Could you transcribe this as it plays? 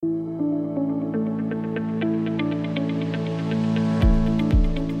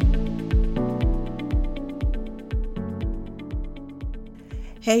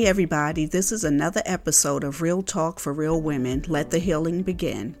Hey everybody, this is another episode of Real Talk for Real Women. Let the healing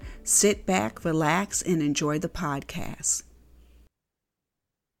begin. Sit back, relax, and enjoy the podcast.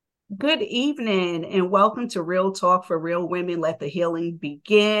 Good evening and welcome to Real Talk for Real Women. Let the healing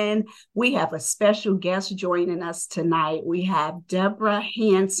begin. We have a special guest joining us tonight. We have Debra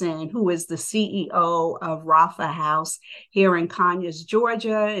Hanson, who is the CEO of Rapha House here in Conyers,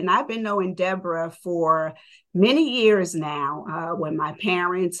 Georgia. And I've been knowing Debra for many years now. When my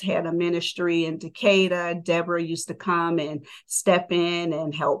parents had a ministry in Decatur, Debra used to come and step in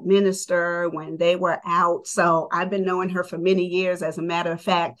and help minister when they were out. So I've been knowing her for many years. As a matter of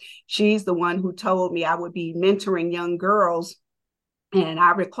fact, she's the one who told me I would be mentoring young girls. And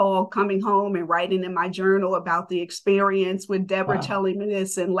I recall coming home and writing in my journal about the experience with Debra telling me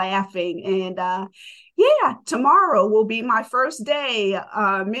this and laughing. And tomorrow will be my first day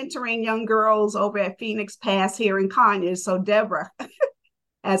mentoring young girls over at Phoenix Pass here in Conyers. So Debra,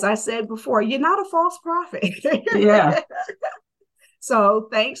 as I said before, you're not a false prophet. Yeah. So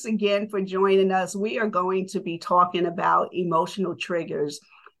thanks again for joining us. We are going to be talking about emotional triggers.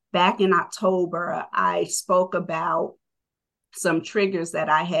 Back in October, I spoke about some triggers that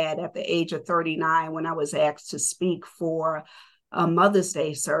I had at the age of 39 when I was asked to speak for a Mother's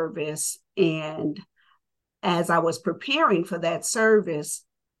Day service. And as I was preparing for that service,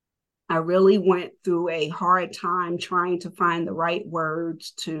 I really went through a hard time trying to find the right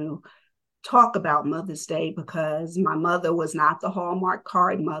words to talk about Mother's Day, because my mother was not the Hallmark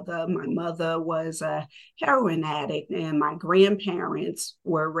card mother. My mother was a heroin addict, and my grandparents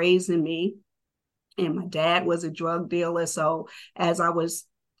were raising me, and my dad was a drug dealer. So as I was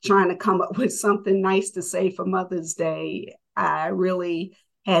trying to come up with something nice to say for Mother's Day, I really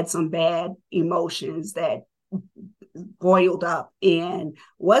had some bad emotions that boiled up and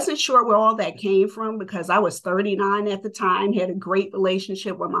wasn't sure where all that came from, because I was 39 at the time, had a great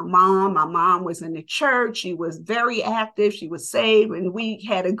relationship with my mom. My mom was in the church. She was very active. She was saved, and we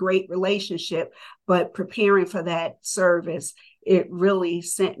had a great relationship. But preparing for that service, it really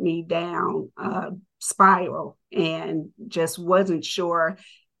sent me down a spiral and just wasn't sure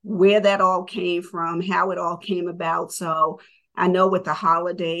where that all came from, how it all came about. So I know with the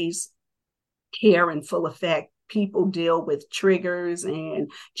holidays here in full effect, people deal with triggers,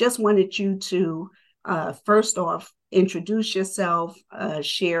 and just wanted you to first off introduce yourself,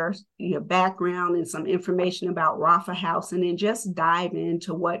 share your background and some information about Rapha House, and then just dive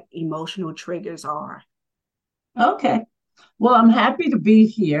into what emotional triggers are. Okay. Well, I'm happy to be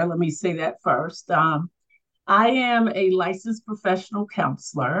here. Let me say that first. I am a licensed professional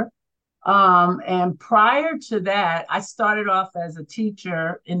counselor. And prior to that, I started off as a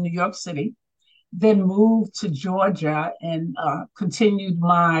teacher in New York City, then moved to Georgia and continued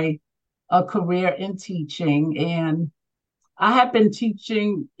my career in teaching. And I have been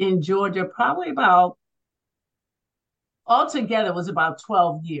teaching in Georgia probably altogether was about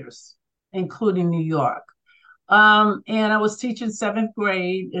 12 years, including New York. And I was teaching seventh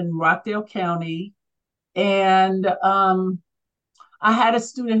grade in Rockdale County. And I had a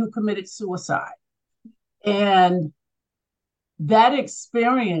student who committed suicide. And that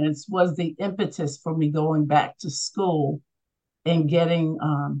experience was the impetus for me going back to school and getting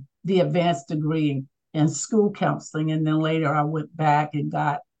the advanced degree in school counseling. And then later I went back and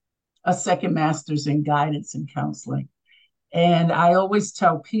got a second master's in guidance and counseling. And I always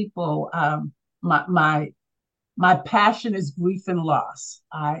tell people my passion is grief and loss.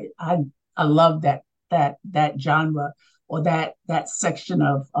 I love that genre or that section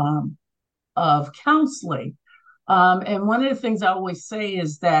of counseling. And one of the things I always say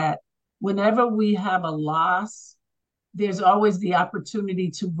is that whenever we have a loss, there's always the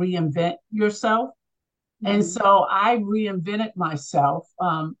opportunity to reinvent yourself. Mm-hmm. And so I reinvented myself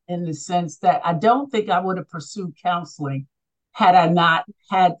in the sense that I don't think I would have pursued counseling had I not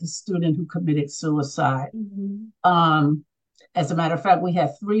had the student who committed suicide. Mm-hmm. As a matter of fact, we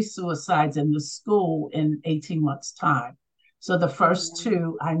had 3 suicides in the school in 18 months' time. So the first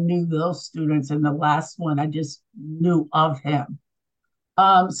 2, I knew those students, and the last one, I just knew of him.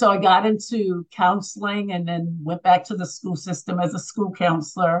 So I got into counseling and then went back to the school system as a school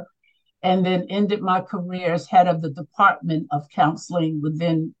counselor, and then ended my career as head of the department of counseling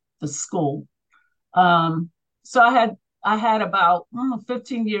within the school. So I had about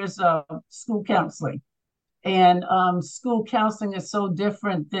 15 years of school counseling. And school counseling is so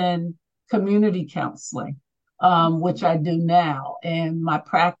different than community counseling. Which I do now. And my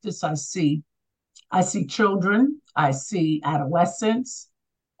practice, I see children, I see adolescents,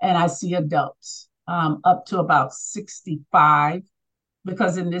 and I see adults up to about 65,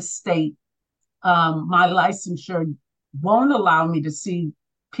 because in this state, my licensure won't allow me to see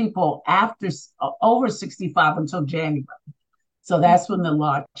people after over 65 until January. So that's when the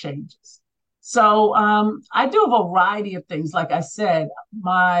law changes. So I do a variety of things. Like I said,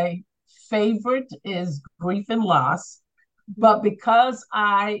 my favorite is grief and loss. But because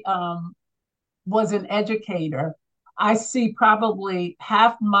I was an educator, I see probably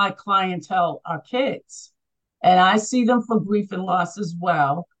half my clientele are kids. And I see them for grief and loss as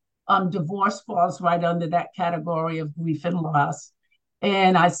well. Divorce falls right under that category of grief and loss.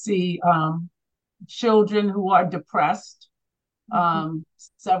 And I see children who are depressed.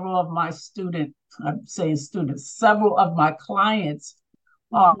 Several of my students, I'm saying students, several of my clients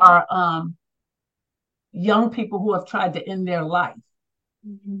are young people who have tried to end their life.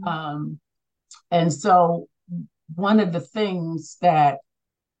 And so one of the things that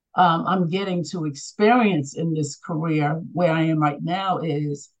I'm getting to experience in this career where I am right now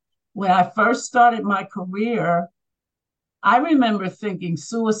is when I first started my career, I remember thinking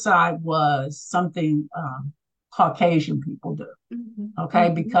suicide was something Caucasian people do. Okay,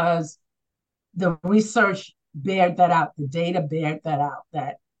 because the research bared that out, the data bared that out,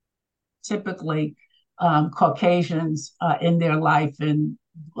 that typically Caucasians in their life and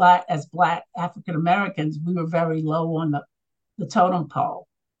as Black African Americans, we were very low on the totem pole.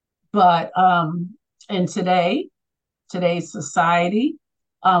 But in today's society,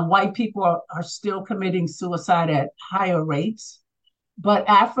 white people are still committing suicide at higher rates. But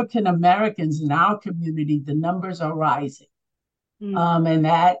African Americans in our community, the numbers are rising. And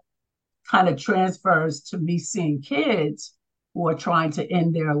that kind of transfers to me seeing kids who are trying to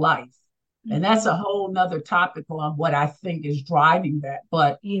end their life. And that's a whole nother topic on what I think is driving that.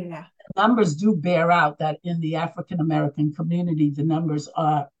 But numbers do bear out that in the African American community, the numbers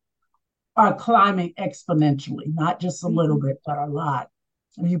are climbing exponentially, not just a little bit, but a lot.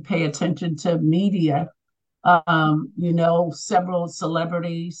 If you pay attention to media, several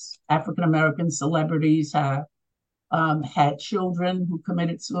celebrities, African American celebrities have had children who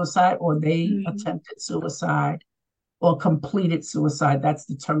committed suicide or they attempted suicide or completed suicide. That's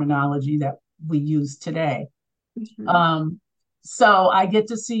the terminology that we use today. So I get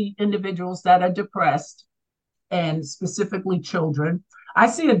to see individuals that are depressed and specifically children. I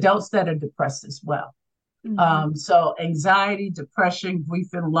see adults that are depressed as well. So anxiety, depression,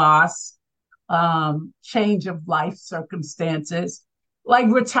 grief and loss, change of life circumstances, like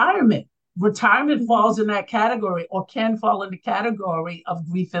retirement. Retirement falls in that category or can fall in the category of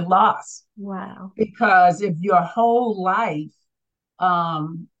grief and loss. Wow. Because if your whole life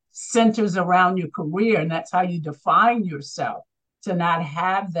centers around your career and that's how you define yourself, to not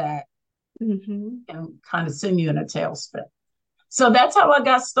have that and kind of send you in a tailspin. So that's how I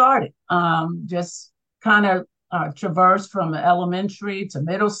got started. Just kind of traversed from elementary to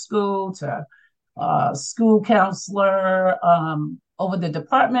middle school to school counselor, over the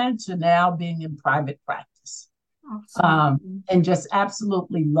department to now being in private practice. Awesome. And just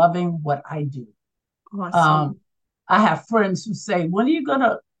absolutely loving what I do. Awesome. I have friends who say, when are you going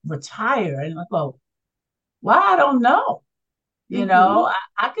to retire? And I go, well, I don't know. You know,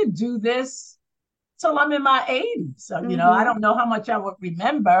 I could do this till I'm in my 80s. So, I don't know how much I would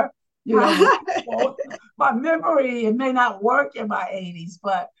remember. My memory, it may not work in my 80s,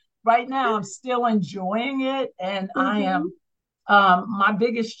 but right now I'm still enjoying it. And I am, my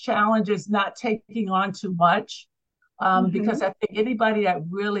biggest challenge is not taking on too much. Because I think anybody that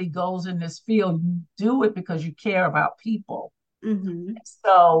really goes in this field, you do it because you care about people.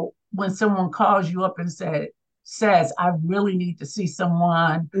 So when someone calls you up and says, I really need to see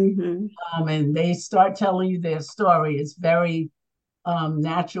someone, and they start telling you their story, it's very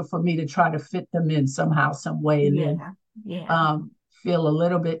natural for me to try to fit them in somehow, some way, and then feel a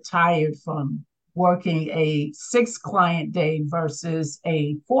little bit tired from working a 6 client day versus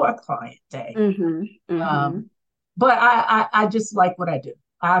a 4 client day. But I just like what I do.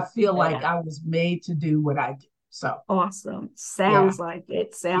 I feel like I was made to do what I do. So awesome. Sounds like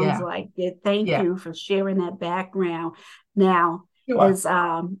it. Like it. Thank you for sharing that background. Now,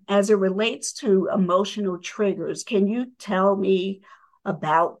 as it relates to emotional triggers, can you tell me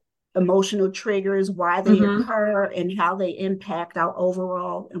about emotional triggers, why they occur, and how they impact our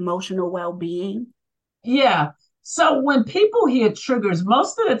overall emotional well-being? Yeah. So when people hear triggers,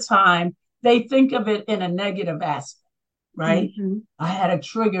 most of the time they think of it in a negative aspect, right? I had a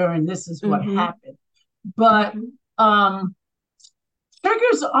trigger and this is what happened. But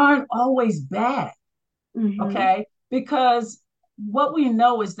triggers aren't always bad, okay? Because what we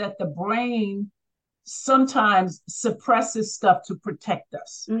know is that the brain sometimes suppresses stuff to protect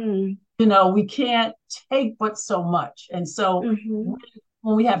us. We can't take but so much. And so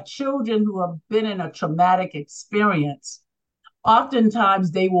when we have children who have been in a traumatic experience,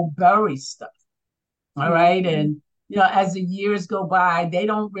 oftentimes they will bury stuff. All right. Mm-hmm. And, as the years go by, they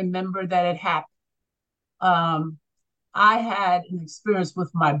don't remember that it happened. Um, I had an experience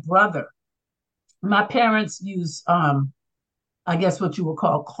with my brother. My parents use, I guess what you would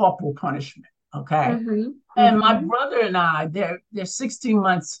call corporal punishment. Okay. Mm-hmm. And my Mm-hmm. brother and I, they're 16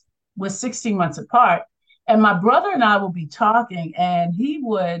 months, we're 16 months apart. And my brother and I will be talking, and he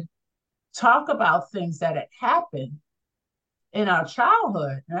would talk about things that had happened in our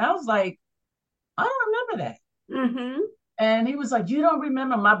childhood. And I was like, I don't remember that. Mm-hmm. And he was like, you don't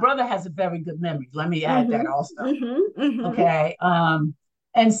remember? My brother has a very good memory. Let me add that also. Mm-hmm. Mm-hmm. Okay.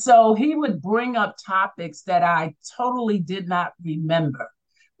 And so he would bring up topics that I totally did not remember.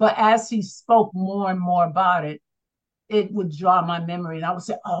 But as he spoke more and more about it, it would draw my memory. And I would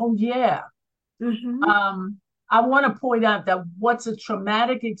say, oh, yeah. Mm-hmm. Um, I want to point out that what's a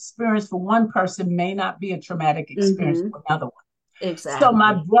traumatic experience for one person may not be a traumatic experience Mm-hmm. for another one. So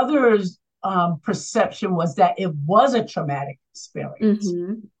my Exactly. brother's perception was that it was a traumatic experience.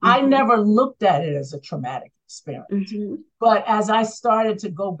 Mm-hmm. I Mm-hmm. never looked at it as a traumatic experience. Mm-hmm. But as I started to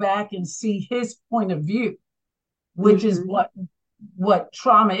go back and see his point of view, which is Mm-hmm. what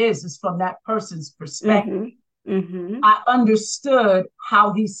trauma is from that person's perspective, Mm-hmm. Mm-hmm. I understood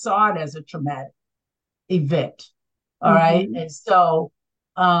how he saw it as a traumatic event. All right. Mm-hmm. And so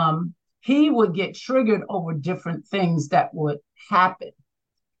he would get triggered over different things that would happen.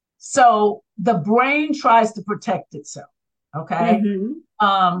 So the brain tries to protect itself. Okay. Mm-hmm.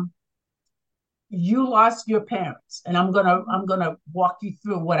 Um, you lost your parents, and I'm gonna walk you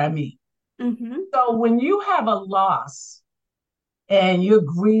through what I mean. Mm-hmm. So when you have a loss and you're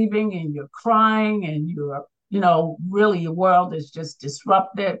grieving and you're crying and you're, really your world is just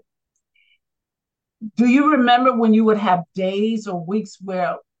disrupted. Do you remember when you would have days or weeks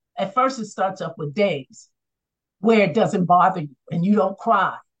where at first it starts off with days where it doesn't bother you and you don't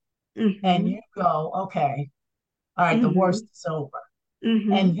cry and Mm-hmm. you go, okay, all right, the Mm-hmm. worst is over.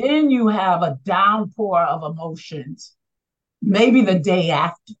 Mm-hmm. And then you have a downpour of emotions, maybe the day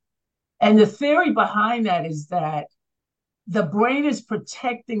after. And the theory behind that is that the brain is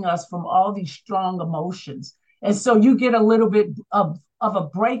protecting us from all these strong emotions. And so you get a little bit of a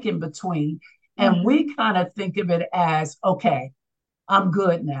break in between. And Mm-hmm. we kind of think of it as, okay, I'm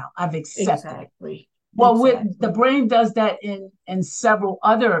good now. I've accepted it. Exactly. Well, the Exactly. brain does that in several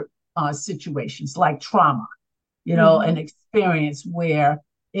other situations, like trauma, an Mm-hmm. experience where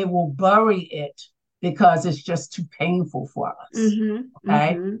it will bury it because it's just too painful for us. Mm-hmm.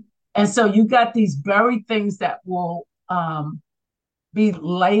 Okay. Mm-hmm. And so you got these buried things that will be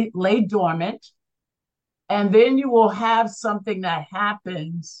lay dormant. And then you will have something that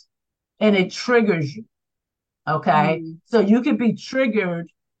happens and it triggers you. Okay. Mm-hmm. So you could be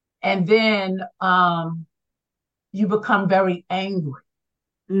triggered and then you become very angry.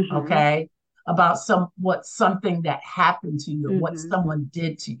 Mm-hmm. Okay. About something that happened to you, what Mm-hmm. someone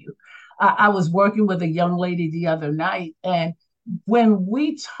did to you. I was working with a young lady the other night, and when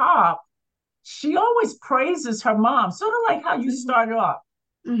we talk, she always praises her mom, sort of like how you Mm-hmm. started off.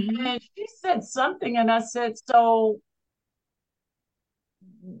 Mm-hmm. And she said something, and I said, so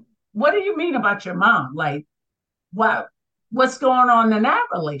what do you mean about your mom? Like, what what's going on in that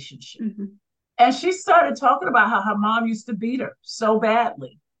relationship? Mm-hmm. And she started talking about how her mom used to beat her so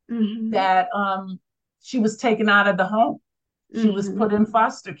badly Mm-hmm. that she was taken out of the home. She was Mm-hmm. put in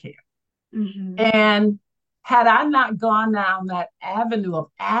foster care. Mm-hmm. And had I not gone down that avenue of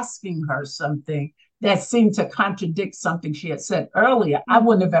asking her something that seemed to contradict something she had said earlier, I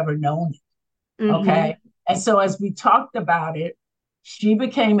wouldn't have Mm-hmm. ever known it. Mm-hmm. Okay. And so as we talked about it, she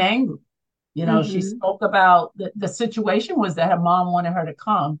became angry. She Mm-hmm. spoke about the situation was that her mom wanted her to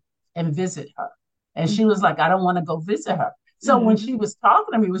come and visit her. And she was Mm-hmm. like, I don't want to go visit her. So when Mm-hmm. she was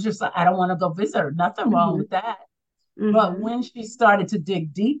talking to me, it was just like, I don't want to go visit her. Nothing wrong Mm-hmm. with that. But Mm-hmm. when she started to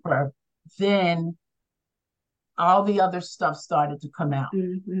dig deeper, then all the other stuff started to come out.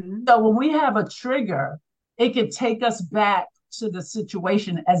 Mm-hmm. So when we have a trigger, it could take us back to the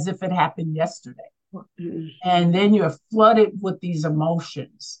situation as if it happened yesterday. And Mm-hmm. then you're flooded with these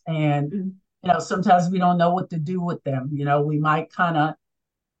emotions. And, sometimes we don't know what to do with them. We might kind of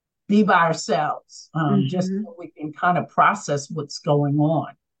be by ourselves just Mm-hmm. so we can kind of process what's going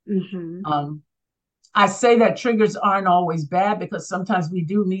on. Mm-hmm. Um, I say that triggers aren't always bad because sometimes we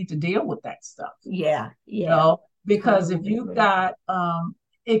do need to deal with that stuff. Yeah, yeah, Because if totally you've agree. got,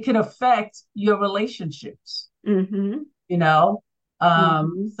 it can affect your relationships, Mm-hmm. you know,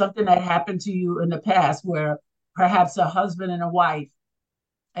 Mm-hmm. something that happened to you in the past where perhaps a husband and a wife,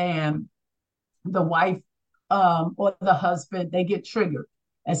 and the wife or the husband, they get triggered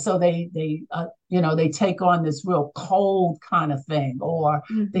And so they take on this real cold kind of thing, or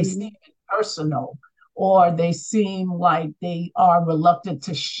they Mm-hmm. seem impersonal, or they seem like they are reluctant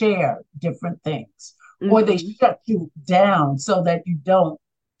to share different things, or they Mm-hmm. shut you down so that you don't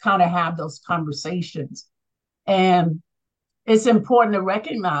kind of have those conversations. And it's important to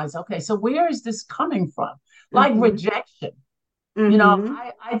recognize, okay, so where is this coming from? Like Mm-hmm. rejection. Mm-hmm.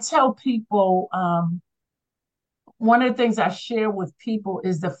 I tell people, one of the things I share with people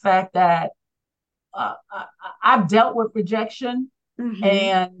is the fact that I've dealt with rejection, Mm-hmm.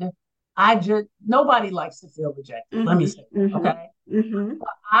 and nobody likes to feel rejected. Let me Mm-hmm. say that, Mm-hmm. okay? Mm-hmm.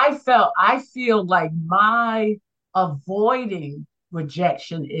 I feel like my avoiding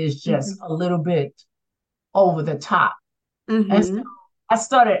rejection is just Mm-hmm. a little bit over the top. And so Mm-hmm. I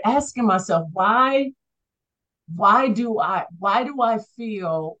started asking myself, why do I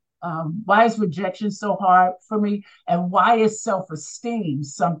feel why is rejection so hard for me, and why is self-esteem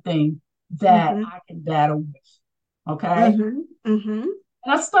something that Mm-hmm. I can battle with? Okay. Mm-hmm. Mm-hmm.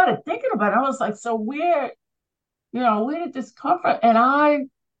 And I started thinking about it. I was like, so where did this come from? And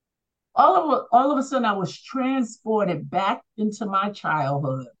all of a sudden I was transported back into my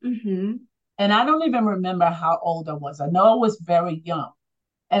childhood. Mm-hmm. And I don't even remember how old I was. I know I was very young.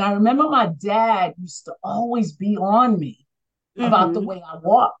 And I remember my dad used to always be on me about the Mm-hmm. way I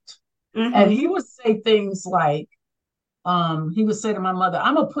walked. And he Mm-hmm. would say things like, he would say to my mother,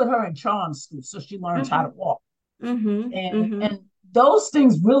 I'm gonna put her in charm school so she learns how to walk. Mm-hmm. Mm-hmm. And those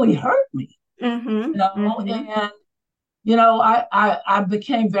things really hurt me, Mm-hmm. you know, Mm-hmm. and I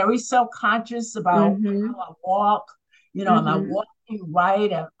became very self-conscious about Mm-hmm. how I walk. Am I Mm-hmm. walking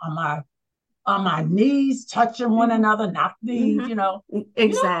right? Am I on my knees touching one Mm-hmm. another, not knees, you know,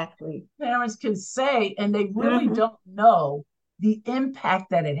 Exactly. parents can say, and they really Mm-hmm. don't know the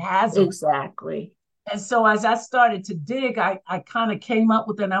impact that it has on. Exactly. And so as I started to dig, I kind of came up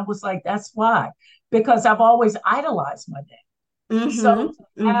with it, and I was like, that's why, because I've always idolized my dad. So Mm-hmm.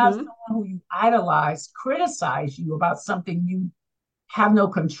 to have Mm-hmm. someone who you idolize criticize you about something you have no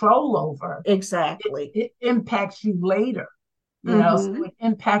control over, Exactly. it impacts you later. So Mm-hmm. it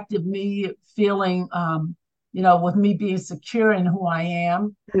impacted me feeling, with me being secure in who I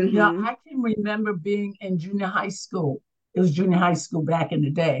am. Mm-hmm. I can remember being in junior high school. It was junior high school back in the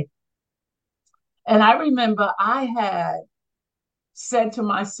day. And I remember I had said to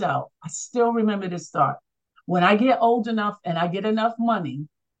myself, I still remember this thought: when I get old enough and I get enough money,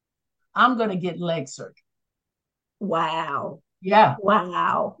 I'm going to get leg surgery. Wow. Yeah.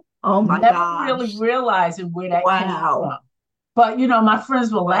 Wow. Oh my Never really gosh. realizing where that came Wow. from. But my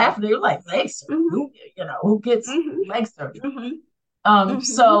friends were Wow. laughing. They were like, leg surgery. Mm-hmm. Who gets Mm-hmm. leg surgery? Mm-hmm. Mm-hmm.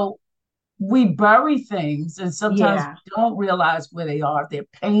 So we bury things, and sometimes Yeah. we don't realize where they are. They're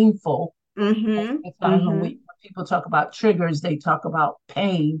painful. Mm-hmm. At times when Mm-hmm. people talk about triggers, they talk about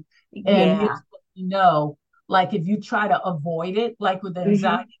pain. And here's Yeah. what we know: like if you try to avoid it, like with Mm-hmm.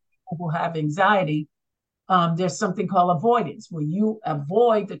 anxiety, people who have anxiety, there's something called avoidance, where you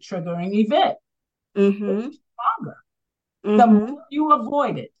avoid the triggering event. It's Mm-hmm. stronger. The Mm-hmm. more you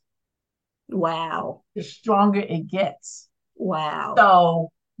avoid it, Wow. the stronger it gets. Wow.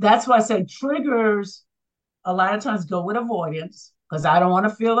 So that's why I say triggers a lot of times go with avoidance, because I don't want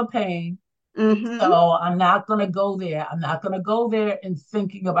to feel the pain. Mm-hmm. So I'm not going to go there. I'm not going to go there in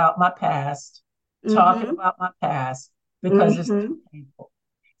thinking about my past, talking Mm-hmm. about my past, because it's too Mm-hmm. painful.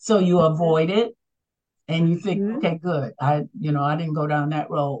 So you avoid it, and you think, Mm-hmm. okay, good. I didn't go down that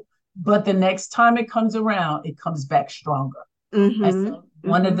road. But the next time it comes around, it comes back stronger. And Mm-hmm. so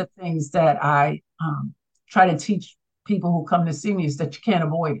one of Mm-hmm. the things that I try to teach people who come to see me is that you can't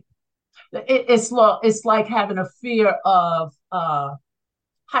avoid it. It's like having a fear of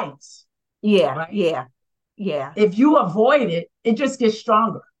heights, Yeah. right? Yeah. Yeah. If you avoid it, it just gets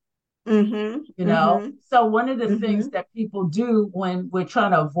stronger. Mm-hmm. Mm-hmm. So one of the things Mm-hmm. that people do when we're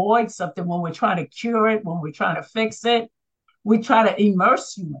trying to avoid something, when we're trying to cure it, when we're trying to fix it, we try to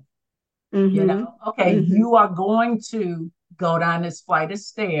immerse you in, Mm-hmm. okay, Mm-hmm. you are going to go down this flight of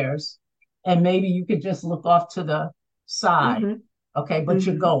stairs, and maybe you could just look off to the side. Mm-hmm. Okay, but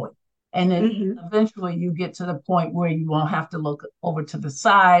you're Mm-hmm. going. And then Mm-hmm. eventually you get to the point where you won't have to look over to the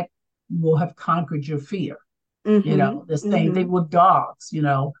side. You will have conquered your fear. Mm-hmm. The same Mm-hmm. thing with dogs.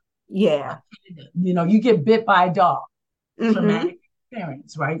 Yeah. You get bit by a dog, Mm-hmm. traumatic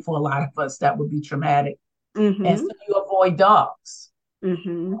experience, right? For a lot of us, that would be traumatic. And so Mm-hmm. you avoid dogs.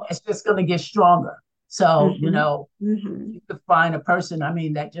 Mm-hmm. It's just going to get stronger. So, Mm-hmm. Mm-hmm. you could find a person, I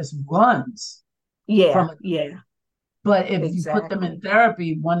mean, that just runs from Yeah. a, Yeah. but if you put them in Exactly.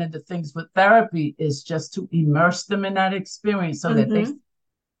 therapy, one of the things with therapy is just to immerse them in that experience so that they, Mm-hmm.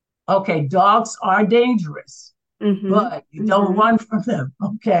 okay, dogs are dangerous, but you don't Mm-hmm. run from them,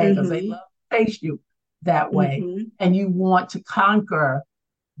 okay? Because they Mm-hmm. love to face you that way. Mm-hmm. And you want to conquer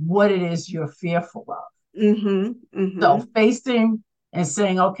what it is you're fearful of. Mm-hmm. So Mm-hmm. facing and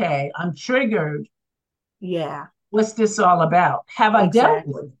saying, okay, I'm triggered. Yeah, What's this all about? Have I dealt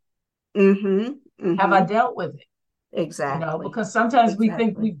with exactly. it? Mm-hmm. Have I Mm-hmm. dealt with it? Exactly. Because sometimes we think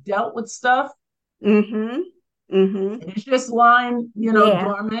Exactly. we've dealt with stuff Mm-hmm. Mm-hmm. and it's just lying, Yeah.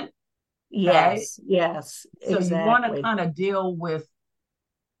 dormant. Okay. Yes. Yes. So you want to Exactly. kind of deal with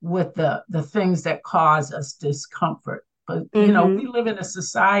the things that cause us discomfort. But we Mm-hmm. live in a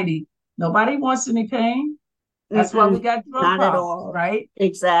society, nobody wants any pain. That's why we Mm-mm. got drug Not at problems, all. right?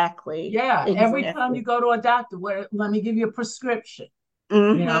 Exactly. Yeah. Every time Exactly. you go to a doctor, let me give you a prescription.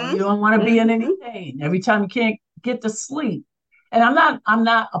 Mm-hmm. You don't want to be in any Mm-hmm. pain. Every time you can't get to sleep. And I'm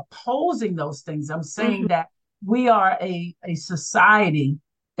not opposing those things. I'm Mm-hmm. saying that we are a society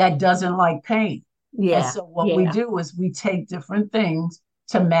that doesn't like pain. And Yeah. so what we Yeah. do is we take different things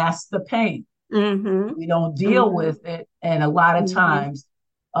to mask the pain. Mm-hmm. We don't deal Mm-hmm. with it. And a lot of Mm-hmm. times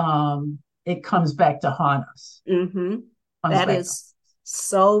it comes back to haunt us. Mm-hmm. Comes That back to is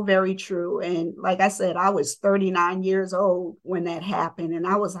so very true. And like I said, I was 39 years old when that happened. And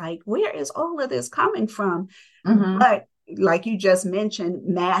I was like, where is all of this coming from? mm-hmm, But like you just mentioned,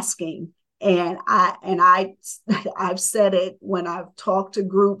 masking. And I've said it when I've talked to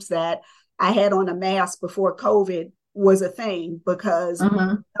groups that I had on a mask before COVID was a thing because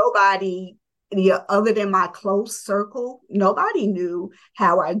mm-hmm, nobody, other than my close circle, nobody knew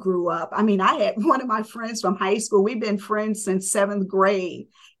how I grew up. I mean, I had one of my friends from high school. We've been friends since seventh grade,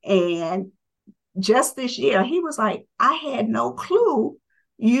 and just this year, he was like, I had no clue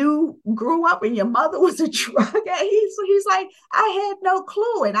you grew up and your mother was a drug addict. He's like, I had no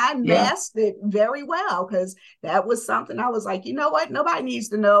clue. And I yeah, masked it very well because that was something I was like, you know what? Nobody needs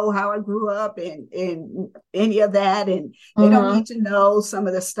to know how I grew up and any of that. And they don't mm-hmm, need to know some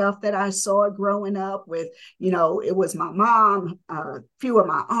of the stuff that I saw growing up with, it was my mom, a few of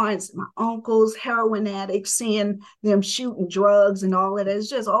my aunts, my uncles, heroin addicts, seeing them shooting drugs and all of that. It's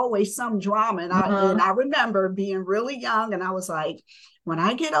just always some drama. And I mm-hmm, and I remember being really young and I was like, when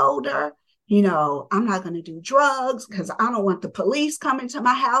I get older, I'm not going to do drugs because I don't want the police coming to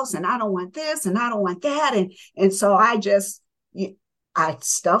my house and I don't want this and I don't want that. And so I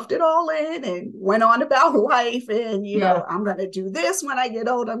stuffed it all in and went on about life. And, yeah, I'm going to do this when I get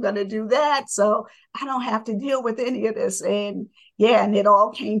old. I'm going to do that. So I don't have to deal with any of this. And yeah, and it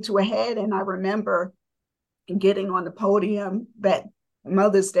all came to a head. And I remember getting on the podium that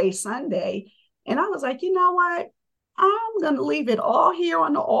Mother's Day Sunday. And I was like, you know what? I'm going to leave it all here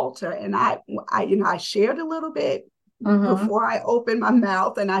on the altar. And I shared a little bit mm-hmm, before I opened my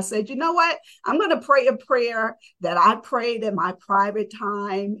mouth. And I said, you know what? I'm going to pray a prayer that I prayed in my private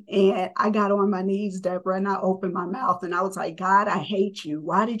time. And I got on my knees, Debra, and I opened my mouth and I was like, God, I hate you.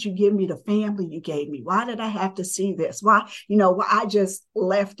 Why did you give me the family you gave me? Why did I have to see this? Why, I just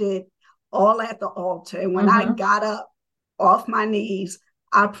left it all at the altar. And when I mm-hmm, got up off my knees,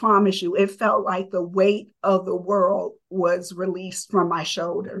 I promise you, it felt like the weight of the world was released from my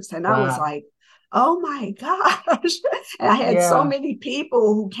shoulders. And I was wow, like, oh my gosh. And I had so yeah, many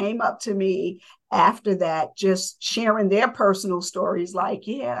people who came up to me after that, just sharing their personal stories. Like,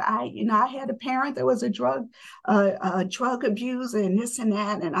 yeah, I had a parent that was a drug abuser and this and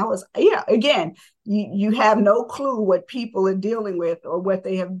that. And I was, yeah, again, you have no clue what people are dealing with or what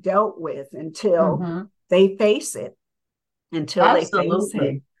they have dealt with mm-hmm, they face it, until they face it.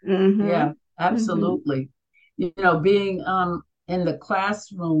 absolutely, Mm-hmm. yeah, Mm-hmm. absolutely. Being in the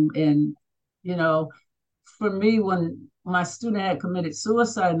classroom and you know, for me when my student had committed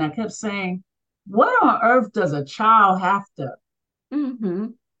suicide and I kept saying, what on earth does a child have to Mm-hmm.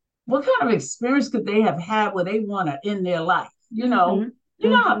 what kind of experience could they have had where they want to end their life? Mm-hmm. You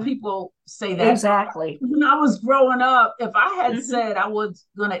know how Mm-hmm. people say that. Exactly. When I was growing up, if I had Mm-hmm. said I was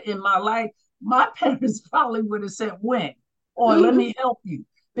going to end my life, my parents probably would have said when or let Mm-hmm. me help you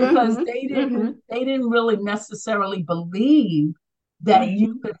because Mm-hmm. Mm-hmm. they didn't really necessarily believe that you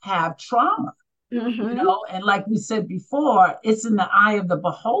Mm-hmm. could have trauma, Mm-hmm. and like we said before, it's in the eye of the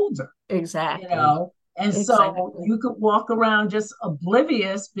beholder, you Exactly. know. And so Exactly. you could walk around just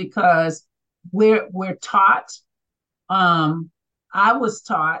oblivious because we're taught. Um, I was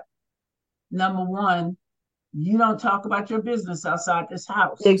taught number one, you don't talk about your business outside this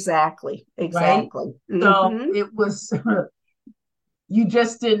house, Exactly. right? Exactly. So Mm-hmm. it was you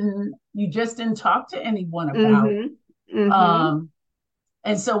just didn't talk to anyone about Mm-hmm. it. Mm-hmm.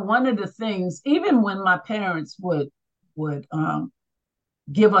 And so one of the things, even when my parents would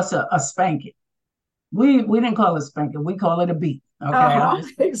give us a spanking, we didn't call it spanking, we call it a beat. Okay, I'm Uh-huh.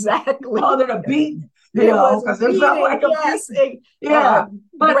 just we Exactly. called it a beat It was a because it felt beating, like a yes. beating. Yeah.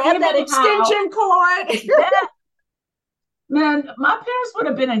 But Grab that even how, extension cord. yeah, man, my parents would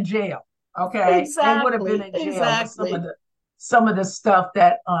have been in jail. Okay. They would have been Exactly, in jail with exactly. some of the stuff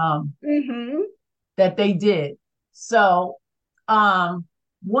that Mm-hmm. that they did. So one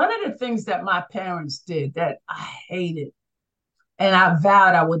of the things that my parents did that I hated, and I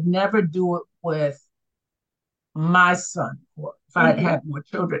vowed I would never do it with my son or if I had Mm-hmm. had more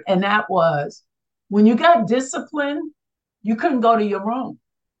children. And that was when you got disciplined, you couldn't go to your room.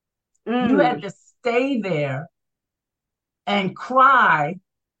 You had Mm. to stay there and cry.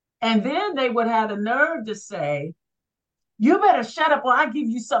 And then they would have the nerve to say, you better shut up or I give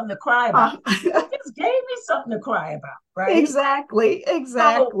you something to cry about. Uh, You just gave me something to cry about, right? exactly, So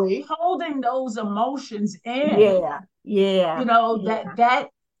exactly. holding those emotions in, Yeah, yeah, that yeah,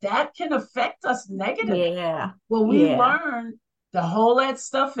 that can affect us negatively. yeah, Well, we yeah. learn to hold that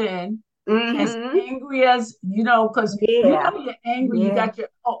stuff in, as Mm-hmm. angry as because Yeah, you're angry, you yeah. got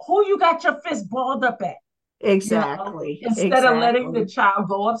who you got your fist balled up at, Exactly, instead of letting the exactly. child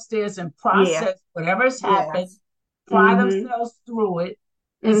go upstairs and Yeah, process whatever's happened, yes. pry Mm-hmm. themselves through it,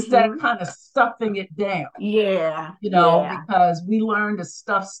 instead of Mm-hmm. kind of stuffing it down, Yeah, yeah. because we learn to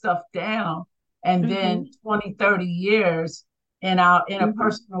stuff stuff down. And then Mm-hmm. 20, 30 years in our Mm-hmm.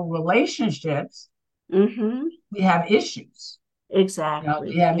 interpersonal relationships, Mm-hmm. we have issues. We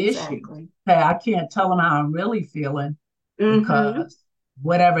Exactly, have issues. exactly. Okay, I can't tell them how I'm really feeling Mm-hmm. because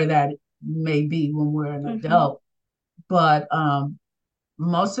whatever that may be when we're an Mm-hmm. adult. But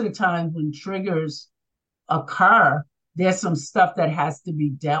most of the time when triggers occur, there's some stuff that has to be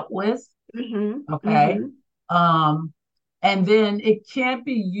dealt with. Mm-hmm. Okay. Mm-hmm. Um, and then it can't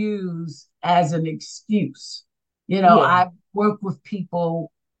be used as an excuse. Yeah. I've worked with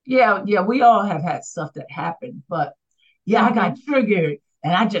people. Yeah, yeah, we all have had stuff that happened, but yeah, I got Mm-hmm. triggered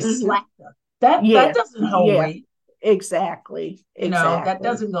and I just Mm-hmm. slapped her. That Yeah. doesn't hold Yeah. weight. Exactly. Exactly.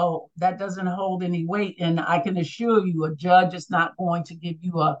 That doesn't hold any weight. And I can assure you, a judge is not going to give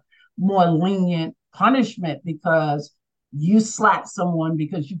you a more lenient punishment because you slapped someone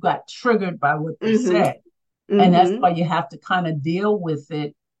because you got triggered by what they Mm-hmm. said. And that's Mm-hmm. why you have to kind of deal with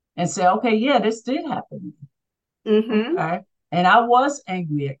it and say, okay, yeah, this did happen. Mm-hmm. Okay. And I was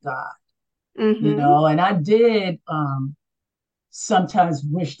angry at God, Mm-hmm. and I did sometimes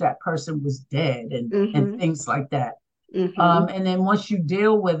wish that person was dead and Mm-hmm. things like that. Mm-hmm. And then once you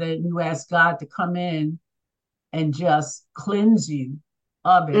deal with it, you ask God to come in and just cleanse you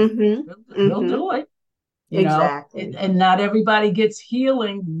of it. Mm-hmm. He'll Mm-hmm. do it, Exactly. and not everybody gets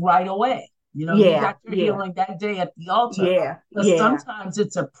healing right away. You Yeah. got your Yeah. healing that day at the altar. Yeah. But Yeah. sometimes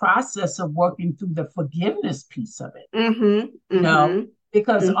it's a process of working through the forgiveness piece of it, Mm-hmm. you know, Mm-hmm.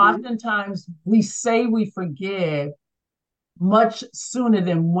 because Mm-hmm. oftentimes we say we forgive much sooner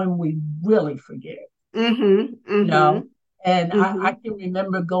than when we really forgive, Mm-hmm. you know. Mm-hmm. And I Mm-hmm. can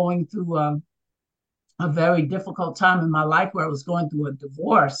remember going through a very difficult time in my life where I was going through a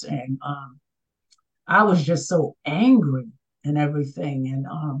divorce, and I was just so angry and everything. And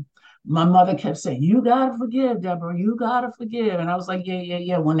my mother kept saying, "You gotta forgive, Deborah. You gotta forgive." And I was like, "Yeah, yeah,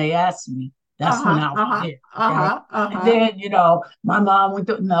 yeah." When they asked me, that's when Uh-huh. I'll Uh-huh. forgive. Okay. Uh-huh. And Uh-huh. then, my mom went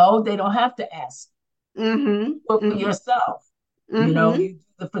to, no, they don't have to ask. Mm-hmm. But for Mm-hmm. yourself, Mm-hmm. you do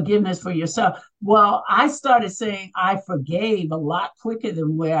the forgiveness for yourself. Well, I started saying I forgave a lot quicker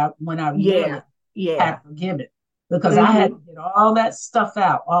than when I Yeah. really had Yeah. forgiven, because I had Mm-hmm. to get all that stuff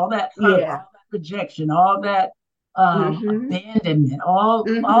out, all that hurt, Yeah. all that rejection, all that Mm-hmm. abandonment, all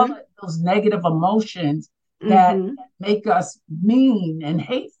Mm-hmm. of those negative emotions that Mm-hmm. make us mean and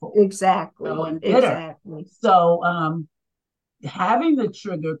hateful, Exactly. and bitter. Exactly. So having the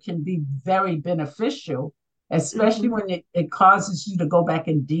trigger can be very beneficial, especially Mm-hmm. when it causes you to go back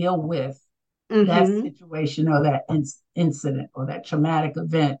and deal with that Mm-hmm. situation or that incident or that traumatic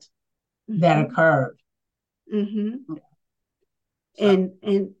event that Mm-hmm. occurred. Mm-hmm. So,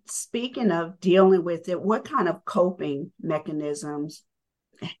 And speaking of dealing with it, what kind of coping mechanisms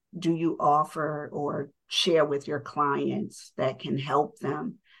do you offer or share with your clients that can help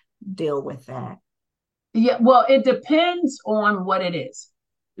them deal with that? yeah, well, it depends on what it is.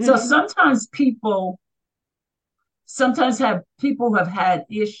 So Mm-hmm. sometimes have people who have had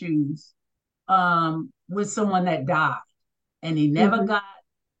issues with someone that died and he never Mm-hmm. got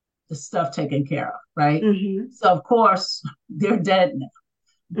the stuff taken care of, right? Mm-hmm. So of course they're dead now.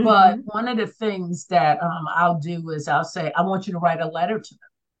 But Mm-hmm. one of the things that I'll do is I'll say, I want you to write a letter to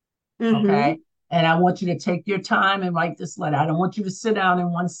them, Mm-hmm. okay? And I want you to take your time and write this letter. I don't want you to sit down in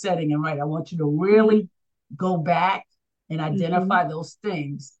one setting and write. I want you to Mm-hmm. really go back and Mm-hmm. identify those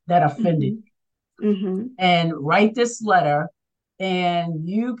things that offended Mm-hmm. you Mm-hmm. and write this letter and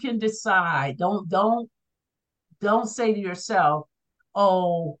you can decide. Don't say to yourself,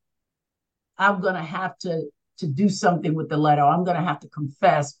 "Oh, I'm going to have to do something with the letter. I'm going to have to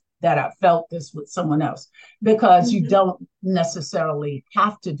confess that I felt this with someone else," because you Mm-hmm. don't necessarily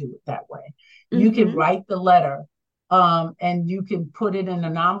have to do it that way. You can Mm-hmm. write the letter, and you can put it in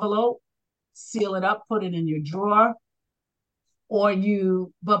an envelope, seal it up, put it in your drawer,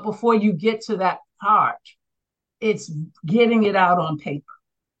 but before you get to that part, it's getting it out on paper.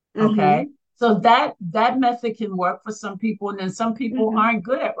 Okay. Mm-hmm. So that method can work for some people, and then some people Mm-hmm. aren't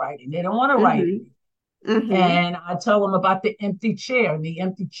good at writing. They don't want to write Mm-hmm. it. Mm-hmm. And I tell them about the empty chair. And the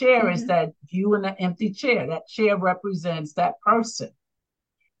empty chair is Mm-hmm. that you in the empty chair. That chair represents that person.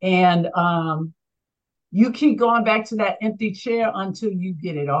 And you keep going back to that empty chair until you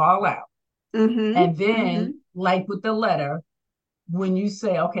get it all out. Mm-hmm. And Mm-hmm. then, like with the letter, when you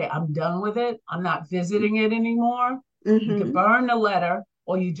say, okay, I'm done with it, I'm not visiting it anymore, you can Mm-hmm. burn the letter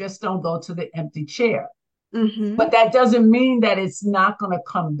or you just don't go to the empty chair. Mm-hmm. But that doesn't mean that it's not going to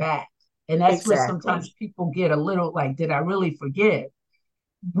come back. And that's where sometimes Exactly. people get a little like, did I really forgive?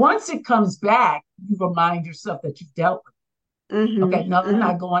 Once it comes back, you remind yourself that you dealt with it. Mm-hmm. Okay, no, I'm Mm-hmm.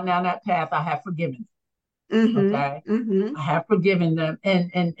 not going down that path. I have forgiven them. Mm-hmm. Okay. Mm-hmm. I have forgiven them.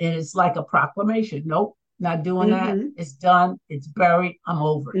 And it's like a proclamation. Nope, not doing that. Mm-hmm. It's done. It's buried. I'm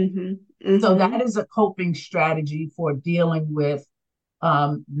over it. Mm-hmm. So Mm-hmm. that is a coping strategy for dealing with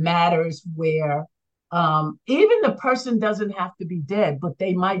matters where even the person doesn't have to be dead, but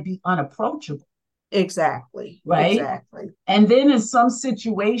they might be unapproachable, Exactly. right? Exactly. And then in some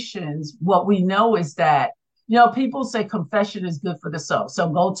situations, what we know is that, people say confession is good for the soul. So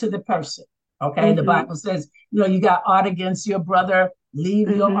go to the person. Okay. The Mm-hmm. Bible says, you got aught against your brother, leave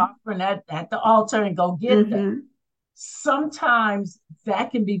your Mm-hmm. offering at the altar and go get them. Mm-hmm. Sometimes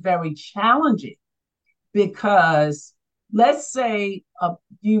that can be very challenging because let's say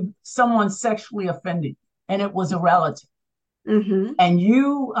someone sexually offended and it was a relative, Mm-hmm. and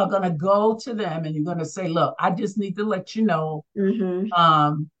you are going to go to them and you're going to say, look, I just need to let you know, Mm-hmm.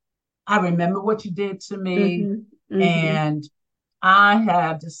 um, I remember what you did to me, Mm-hmm. Mm-hmm. and I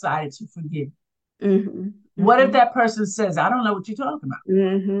have decided to forgive you. Mm-hmm. What if Mm-hmm. that person says, I don't know what you're talking about?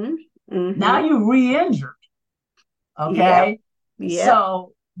 Mm-hmm. Now Mm-hmm. you're re-injured. Yep. Okay. Yep.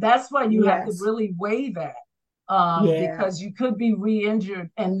 So that's why you have to Yes. really weigh that, Yeah. because you could be re-injured,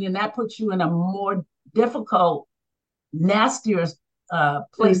 and then that puts you in a more difficult, nastier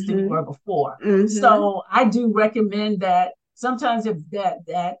place than you Mm-hmm. were before. Mm-hmm. So I do recommend that sometimes if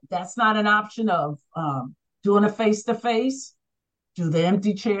that's not an option of doing a face to face, do the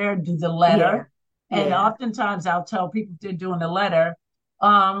empty chair, do the letter. Yeah. And Yeah. oftentimes I'll tell people if they're doing the letter,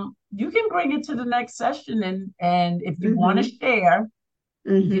 you can bring it to the next session, and if you want to Mm-hmm. share,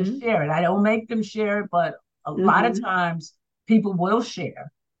 you can Mm-hmm. share it. I don't make them share it, but a lot of Mm-hmm. times people will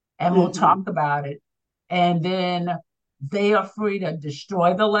share and we'll talk Mm-hmm. about it. And then they are free to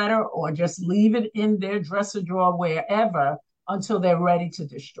destroy the letter or just leave it in their dresser drawer, wherever, until they're ready to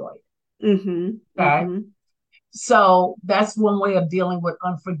destroy Mm-hmm. it. Okay. Mm-hmm. So that's one way of dealing with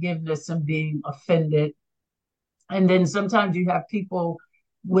unforgiveness and being offended. And then sometimes you have people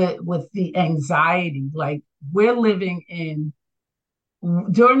with the anxiety, like we're living in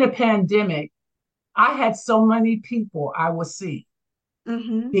during the pandemic. I had so many people I would see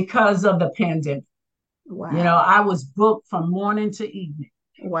Mm-hmm. because of the pandemic. Wow. I was booked from morning to evening,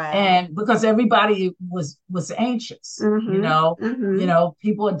 Wow. and because everybody was anxious, Mm-hmm. Mm-hmm.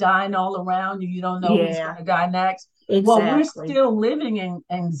 people are dying all around you. You don't know who's going Yeah. to die next. Well, we're Exactly. still living in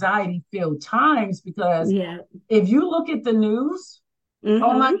anxiety-filled times because Yeah. if you look at the news,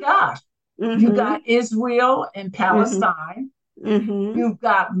 oh my Mm-hmm. gosh, you Mm-hmm. got Israel and Mm-hmm. Palestine. Mm-hmm. You've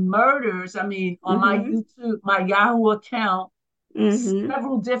got murders. I mean, on my Mm-hmm. YouTube, my Yahoo account, Mm-hmm.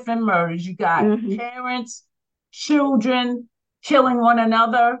 several different murders. You got Mm-hmm. parents, children killing one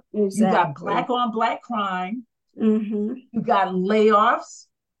another. You got Exactly. black on black crime. Mm-hmm. You got layoffs.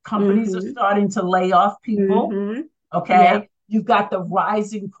 Companies are Mm-hmm. starting to lay off people. Mm-hmm. Okay. Yep. You've got the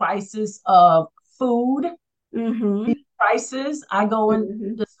rising prices of food Mm-hmm. prices. I go in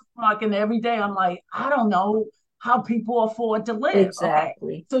Mm-hmm. the supermarket every day. I'm like, I don't know how people afford to live. Okay.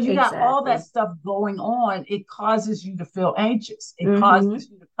 Exactly. So you got all that Exactly. stuff going on. It causes you to feel anxious. It Mm-hmm. causes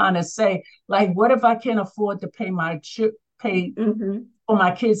you to kind of say, like, what if I can't afford to pay Mm-hmm. for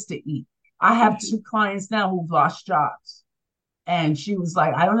my kids to eat? I have Mm-hmm. two clients now who've lost jobs. And she was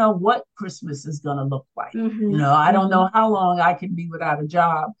like, I don't know what Christmas is going to look like. Mm-hmm. I don't Mm-hmm. know how long I can be without a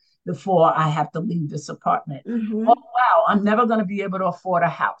job before I have to leave this apartment. Oh, Mm-hmm. wow, I'm never going to be able to afford a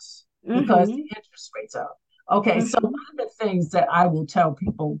house because the Mm-hmm. interest rates are. Okay, so one Mm-hmm. of the things that I will tell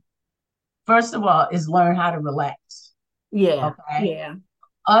people, first of all, is learn how to relax. Yeah. Okay. Yeah.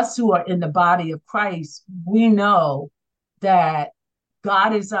 Us who are in the body of Christ, we know that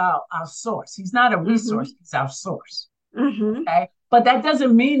God is our source. He's not a resource, Mm-hmm. he's our source. Mm-hmm. Okay. But that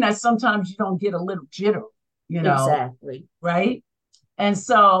doesn't mean that sometimes you don't get a little jitter, you know, Exactly. right? And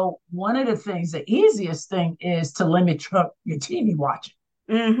so one of the things, the easiest thing is to limit your TV watching.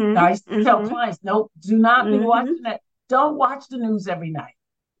 Mm-hmm. I used to tell Mm-hmm. clients, no, do not be Mm-hmm. watching that. Don't watch the news every night.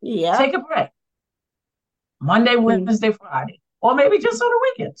 Take Yep. a break. Monday, Mm-hmm. Wednesday, Friday, or maybe just on the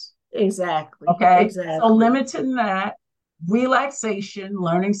weekends. Exactly. Okay. So Exactly. limiting that, relaxation,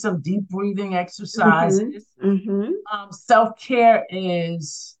 learning some deep breathing Mm-hmm. exercises. Mm-hmm. Self-care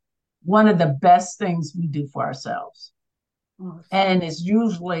is one of the best things we do for ourselves. And Awesome. it's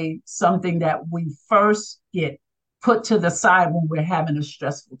usually something that we first get put to the side when we're having a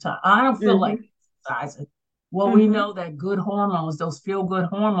stressful time. I don't feel like Mm-hmm. exercising. Well, we Mm-hmm. know that good hormones, those feel good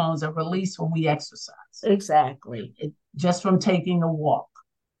hormones, are released when we exercise. Exactly. Just from taking a walk,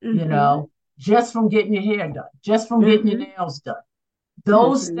 you Mm-hmm. know, just from getting your hair done, just from getting your Mm-hmm. nails done.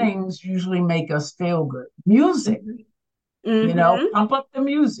 Those Mm-hmm. things usually make us feel good. Music, Mm-hmm. you know, Mm-hmm. pump up the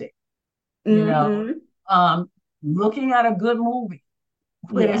music, you know, Mm-hmm. um, looking at a good movie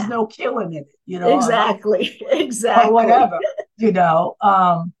where there's Yeah. no killing in it, a lot Exactly. or Exactly. whatever, you know.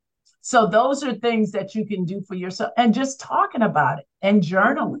 So those are things that you can do for yourself, and just talking about it and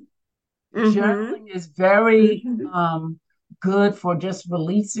journaling. Mm-hmm. Journaling is very Mm-hmm. good for just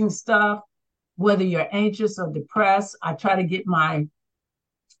releasing stuff, whether you're anxious or depressed. I try to get my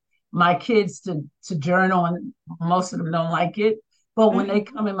kids to journal, and most of them don't like it. But when they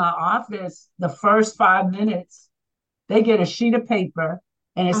Mm-hmm. come in my office, the first 5 minutes, they get a sheet of paper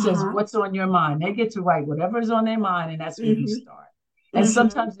and it says, Uh-huh. "What's on your mind?" They get to write whatever's on their mind, and that's where you Mm-hmm. start. And Mm-hmm.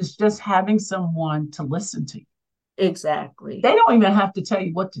 sometimes it's just having someone to listen to you. Exactly. They don't even have to tell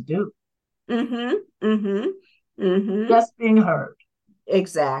you what to do, Mm-hmm. Mm-hmm. Mm-hmm. just being heard,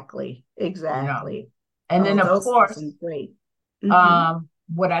 Exactly. you know. Exactly. And Oh, then, of those are course, some great. Mm-hmm.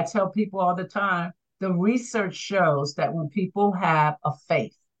 what I tell people all the time, the research shows that when people have a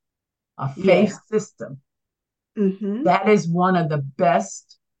faith Yeah. system, Mm-hmm. that is one of the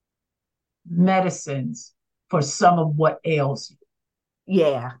best medicines for some of what ails you.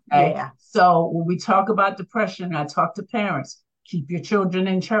 Yeah. Okay. Yeah. So when we talk about depression, I talk to parents, keep your children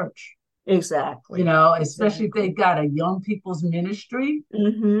in church, Exactly. especially if they've Exactly. got a young people's ministry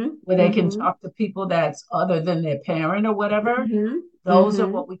Mm-hmm. where they can Mm-hmm. talk to people that's other than their parent or whatever. Mm-hmm. Those are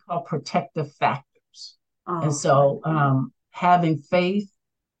Mm-hmm. what we call protective factors. And Oh my so goodness. having faith,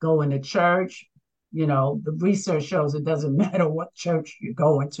 going to church, the research shows it doesn't matter what church you're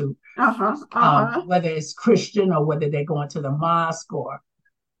going to, Uh-huh. Uh-huh. whether it's Christian or whether they're going to the mosque or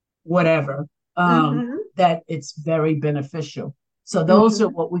whatever, Mm-hmm. that it's very beneficial. So those are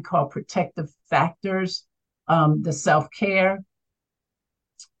Mm-hmm. what we call protective factors. The self-care,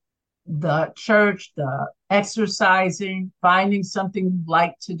 the church, the exercising, finding something you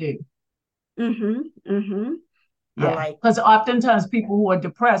like to do. Mm-hmm. Mm-hmm. I Yeah. like Because that. I oftentimes like that. people who are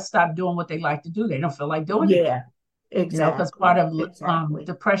depressed stop doing what they like to do. They don't feel like doing it. Yeah. Because part Exactly. of Exactly.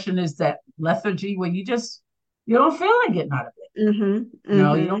 depression is that lethargy where you don't feel like getting out of it. Mm-hmm. You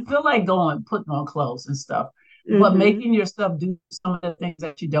Mm-hmm. don't feel like putting on clothes and stuff. But Mm-hmm. making yourself do some of the things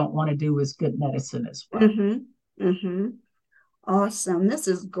that you don't want to do is good medicine as well. Mm-hmm. Mm-hmm. Awesome. This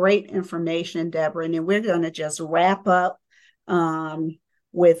is great information, Debra. And then we're going to just wrap up um,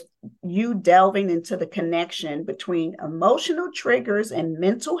 with you delving into the connection between emotional triggers and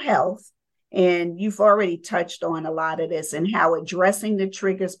mental health. And you've already touched on a lot of this and how addressing the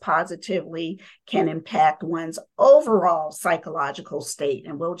triggers positively can impact one's overall psychological state.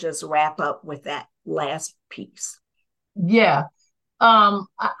 And we'll just wrap up with that last piece. Yeah.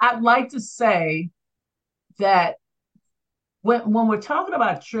 I'd like to say that when we're talking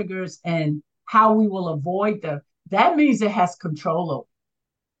about triggers and how we will avoid them, that means it has control over.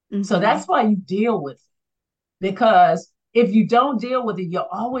 So Mm-hmm. that's why you deal with it. Because if you don't deal with it, you're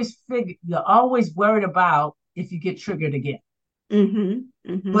always worried about if you get triggered again.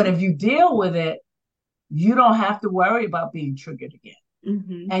 Mm-hmm. But Mm-hmm. if you deal with it, you don't have to worry about being triggered again.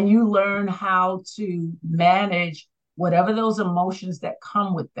 Mm-hmm. And you learn how to manage whatever those emotions that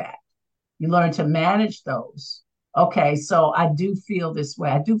come with that. You learn to manage those. Okay, so I do feel this way.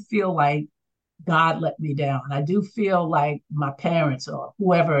 I do feel like God let me down. I do feel like my parents or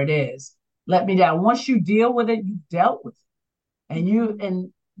whoever it is let me down. Once you deal with it, you've dealt with it. Mm-hmm.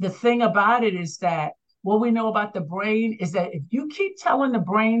 And the thing about it is that what we know about the brain is that if you keep telling the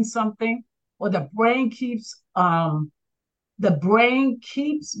brain something, or the brain keeps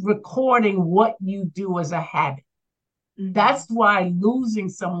recording what you do as a habit. Mm-hmm. That's why losing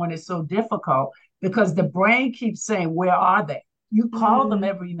someone is so difficult, because the brain keeps saying, where are they? You call them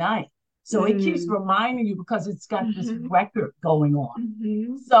every night. So it keeps reminding you because it's got this record going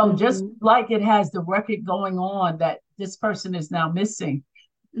on. So just like it has the record going on that this person is now missing,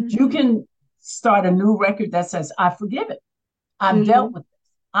 you can start a new record that says, I forgive it. I've dealt with this.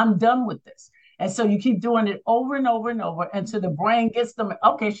 I'm done with this. And so you keep doing it over and over and over until the brain gets them,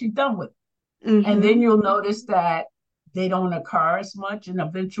 okay, she's done with it. And then you'll notice that they don't occur as much, and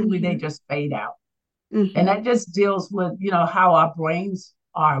eventually they just fade out. And that just deals with, how our brains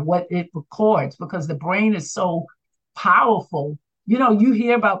are, what it records, because the brain is so powerful. You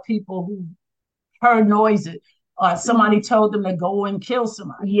hear about people who heard noises, or somebody told them to go and kill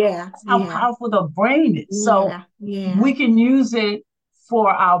somebody. That's how powerful the brain is. So we can use it for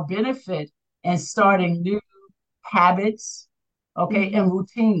our benefit and starting new habits, okay, and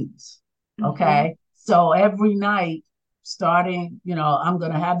routines, okay? So every night, starting, I'm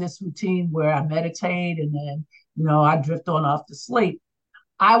going to have this routine where I meditate and then, I drift on off to sleep.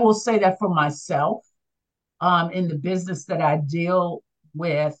 I will say that for myself, in the business that I deal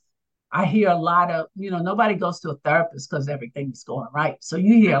with, I hear a lot of, nobody goes to a therapist because everything's going right. So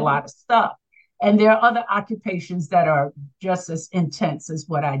you hear a lot of stuff. And there are other occupations that are just as intense as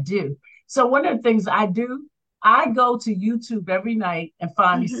what I do. So one of the things I do, I go to YouTube every night and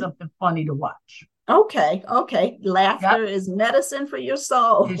find me something funny to watch. Okay. Laughter is medicine for your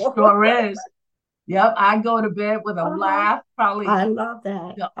soul. It sure is. Yep. I go to bed with a laugh. Probably. I love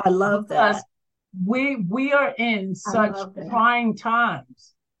that. I love that. We are in such trying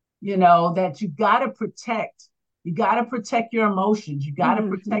times, that you got to protect. You got to protect your emotions. You got to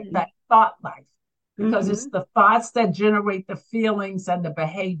protect that thought life, because it's the thoughts that generate the feelings and the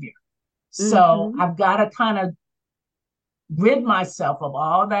behavior. So I've got to kind of rid myself of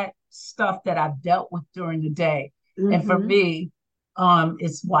all that stuff that I've dealt with during the day. And for me,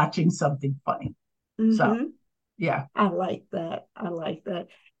 it's watching something funny. So, yeah. I like that.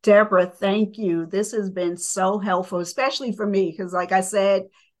 Debra, thank you. This has been so helpful, especially for me, because like I said,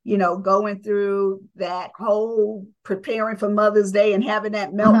 going through that whole preparing for Mother's Day and having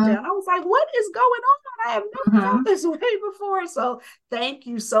that meltdown, I was like, what is going on? I have never felt this way before. So thank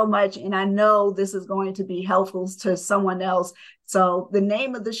you so much. And I know this is going to be helpful to someone else. So the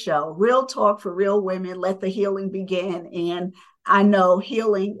name of the show, Real Talk for Real Women, Let the Healing Begin. And I know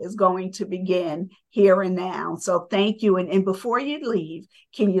healing is going to begin here and now. So thank you. And before you leave,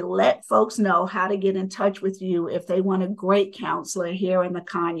 can you let folks know how to get in touch with you if they want a great counselor here in the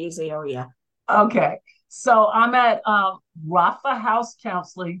Conyers area? Okay. So I'm at Rapha House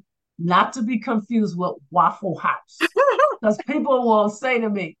Counseling, not to be confused with Waffle House. Because people will say to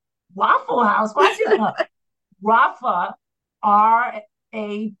me, Waffle House? Why'd you know? Rapha, Rapha.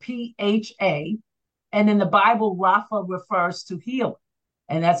 And in the Bible, Rapha refers to healing.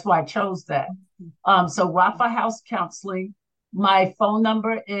 And that's why I chose that. So Rapha House Counseling, my phone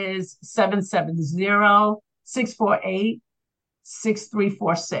number is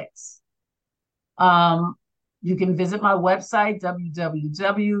 770-648-6346. You can visit my website,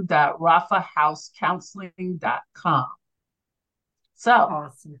 www.raphahousecounseling.com. So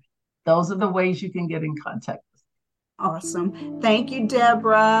awesome. Those are the ways you can get in contact. Awesome. Thank you,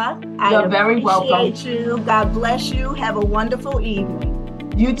 Debra. You're very welcome. I appreciate you. God bless you. Have a wonderful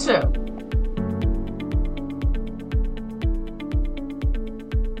evening. You too.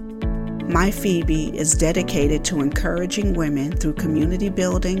 My Phoebe is dedicated to encouraging women through community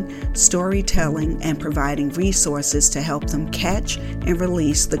building, storytelling, and providing resources to help them catch and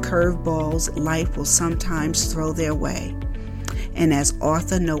release the curveballs life will sometimes throw their way. And as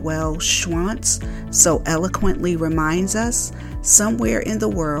author Noelle Schwantz so eloquently reminds us, somewhere in the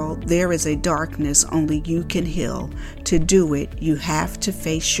world there is a darkness only you can heal. To do it, you have to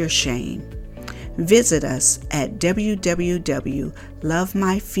face your shame. Visit us at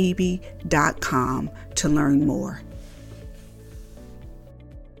www.lovemyphoebe.com to learn more.